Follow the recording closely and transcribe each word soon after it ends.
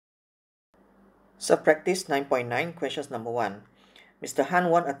So practice 9.9, questions number 1. Mr. Han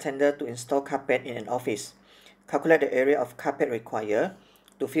want a tender to install carpet in an office. Calculate the area of carpet required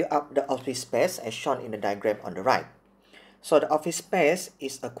to fill up the office space as shown in the diagram on the right. So the office space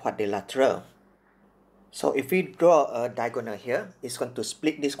is a quadrilateral. So if we draw a diagonal here, it's going to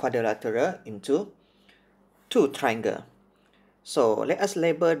split this quadrilateral into two triangles. So let us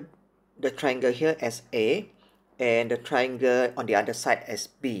label the triangle here as A and the triangle on the other side as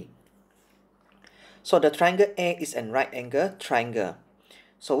B. So the triangle A is a right angle triangle.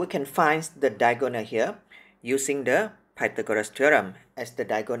 So we can find the diagonal here using the Pythagoras theorem, as the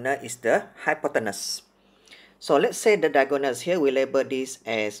diagonal is the hypotenuse. So let's say the diagonals here, we label this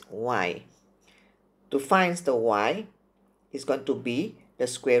as y. To find the y is going to be the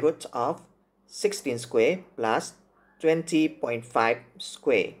square root of 16 square plus 20.5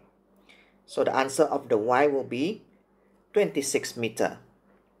 square. So the answer of the y will be 26 meter.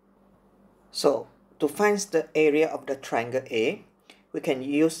 So to find the area of the triangle A, we can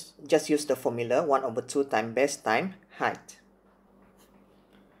just use the formula 1/2 times base times height.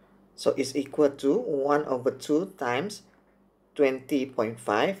 So it's equal to 1/2 times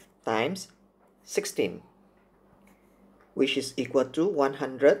 20.5 times 16, which is equal to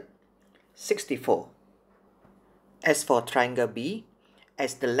 164. As for triangle B,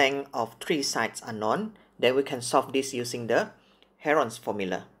 as the length of three sides are known, then we can solve this using the Heron's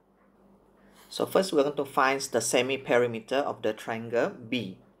formula. So first we're going to find the semi-perimeter of the triangle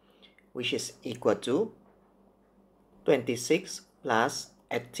B, which is equal to 26 plus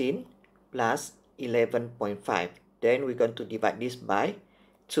 18 plus 11.5. Then we're going to divide this by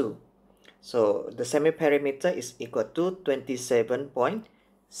 2. So the semi-perimeter is equal to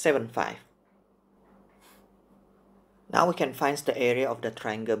 27.75. Now we can find the area of the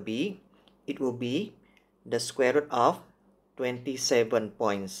triangle B. It will be the square root of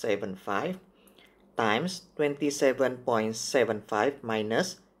 27.75 times 27.75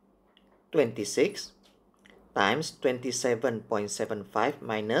 minus 26 times 27.75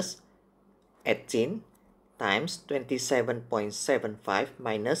 minus 18 times 27.75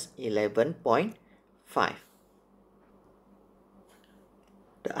 minus 11.5.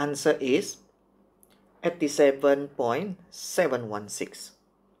 The answer is 87.716.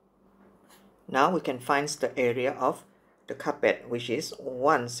 Now we can find the area of the carpet, which is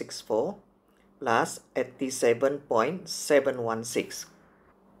 164 plus 87.716,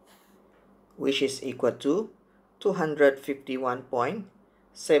 which is equal to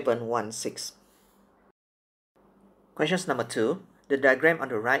 251.716. Questions number 2. The diagram on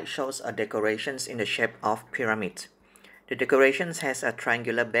the right shows a decorations in the shape of pyramid. The decorations has a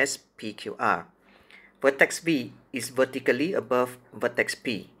triangular base PQR. Vertex B is vertically above vertex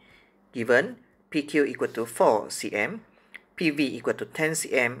P. Given PQ equal to 4 cm, PV equal to 10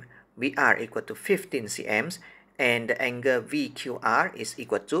 cm, VR equal to 15 cm, and the angle VQR is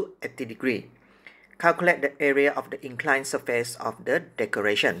equal to 80 degrees. Calculate the area of the inclined surface of the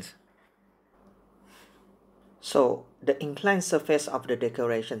decorations. So the inclined surface of the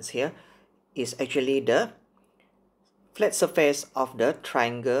decorations here is actually the flat surface of the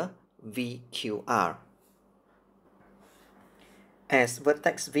triangle VQR. As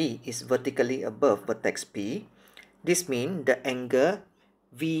vertex V is vertically above vertex P, this means the angle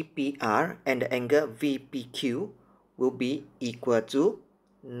VPR and the angle VPQ will be equal to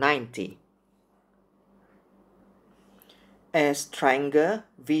 90. As triangle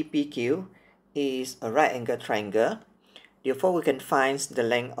VPQ is a right angle triangle, therefore we can find the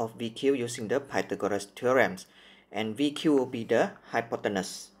length of VQ using the Pythagoras theorems, and VQ will be the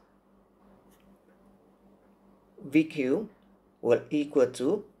hypotenuse. VQ will equal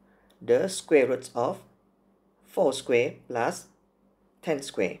to the square root of 4 square plus 10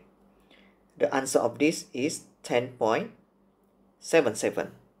 square. The answer of this is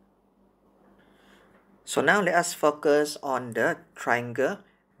 10.77. So now let us focus on the triangle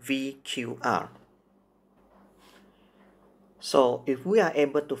VQR. So if we are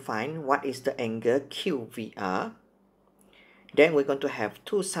able to find what is the angle QVR, then we're going to have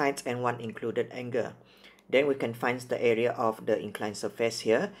two sides and one included angle. Then we can find the area of the inclined surface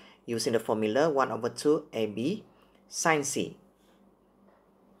here using the formula 1/2 AB sin C.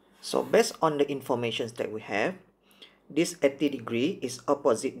 So based on the information that we have, this 80 degree is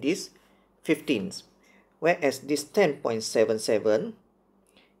opposite this 15, whereas this 10.77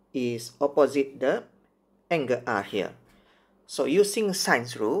 is opposite the angle R here. So using sine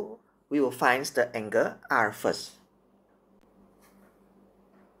rule, we will find the angle R first.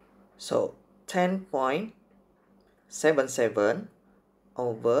 So 10.77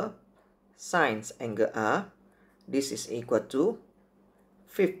 over sine angle R, this is equal to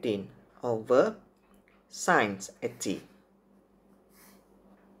 15 over sine 80.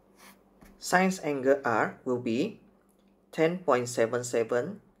 Sine angle R will be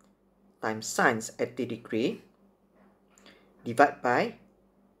 10.77 times sine 80 degree divided by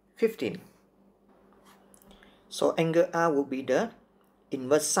 15. So angle R will be the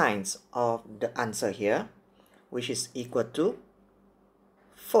inverse sine of the answer here, which is equal to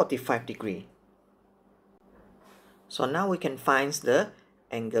 45 degree. So now we can find the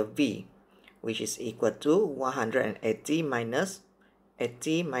angle V, which is equal to 180 minus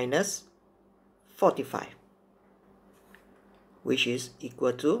 80 minus 45, which is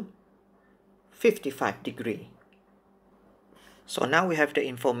equal to 55 degree. So now we have the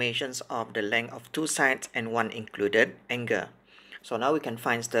information of the length of two sides and one included angle. So now we can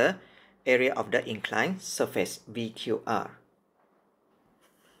find the area of the inclined surface VQR.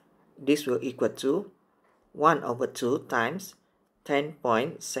 This will equal to 1 over 2 times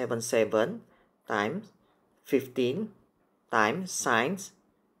 10.77 times 15 times sine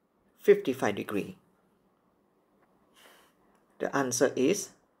 55 degree. The answer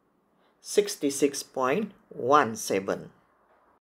is 66.17.